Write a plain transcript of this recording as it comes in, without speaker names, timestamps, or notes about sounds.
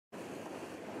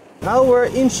How were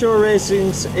inshore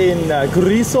racings in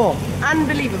Gruissan?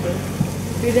 Unbelievable.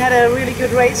 We had a really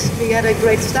good race. We had a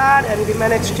great start and we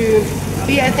managed to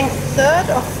be, I think, third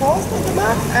or fourth on the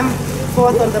mark. I'm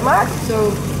fourth on the mark,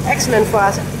 so excellent for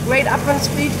us. Great upwind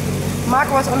speed.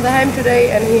 Mark was on the helm today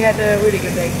and he had a really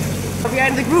good day. We are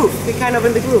in the groove. We're kind of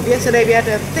in the groove. Yesterday we had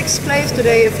a 6th place,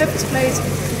 today a 5th place.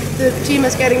 The team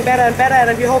is getting better and better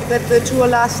and we hope that the tour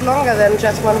lasts longer than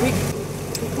just 1 week.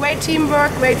 Great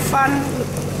teamwork, great fun,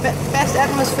 best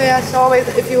atmosphere. It's always,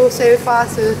 if you sail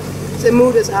fast, the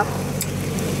mood is up.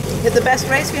 It's the best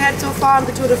race we had so far on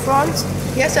the Tour de France.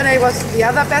 Yesterday was the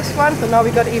other best one, so now we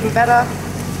got even better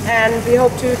and we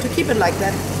hope to keep it like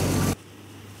that.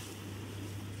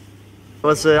 I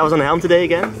was on the helm today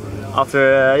again.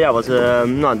 After it was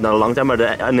not a long time, but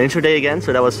an inshore day again,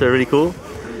 so that was really cool.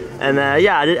 And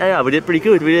we did pretty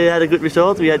good. We had a good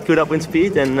result. We had good upwind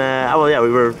speed, and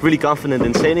we were really confident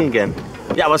in sailing again.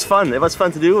 Yeah, it was fun. It was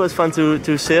fun to do. It was fun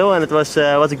to sail, and it was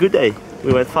a good day.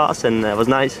 We went fast, and it was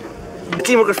nice. The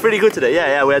teamwork was pretty good today.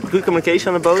 Yeah, we had good communication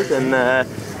on the boat, and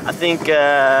I think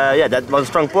that was a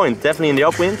strong point. Definitely in the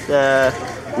upwind.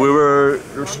 We were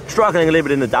struggling a little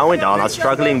bit in the downwind. No, not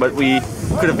struggling, but we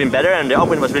could have been better, and the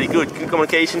upwind was really good. Good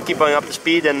communication, keep going up the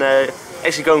speed, and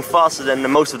actually going faster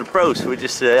than most of the pros, which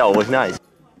is always nice.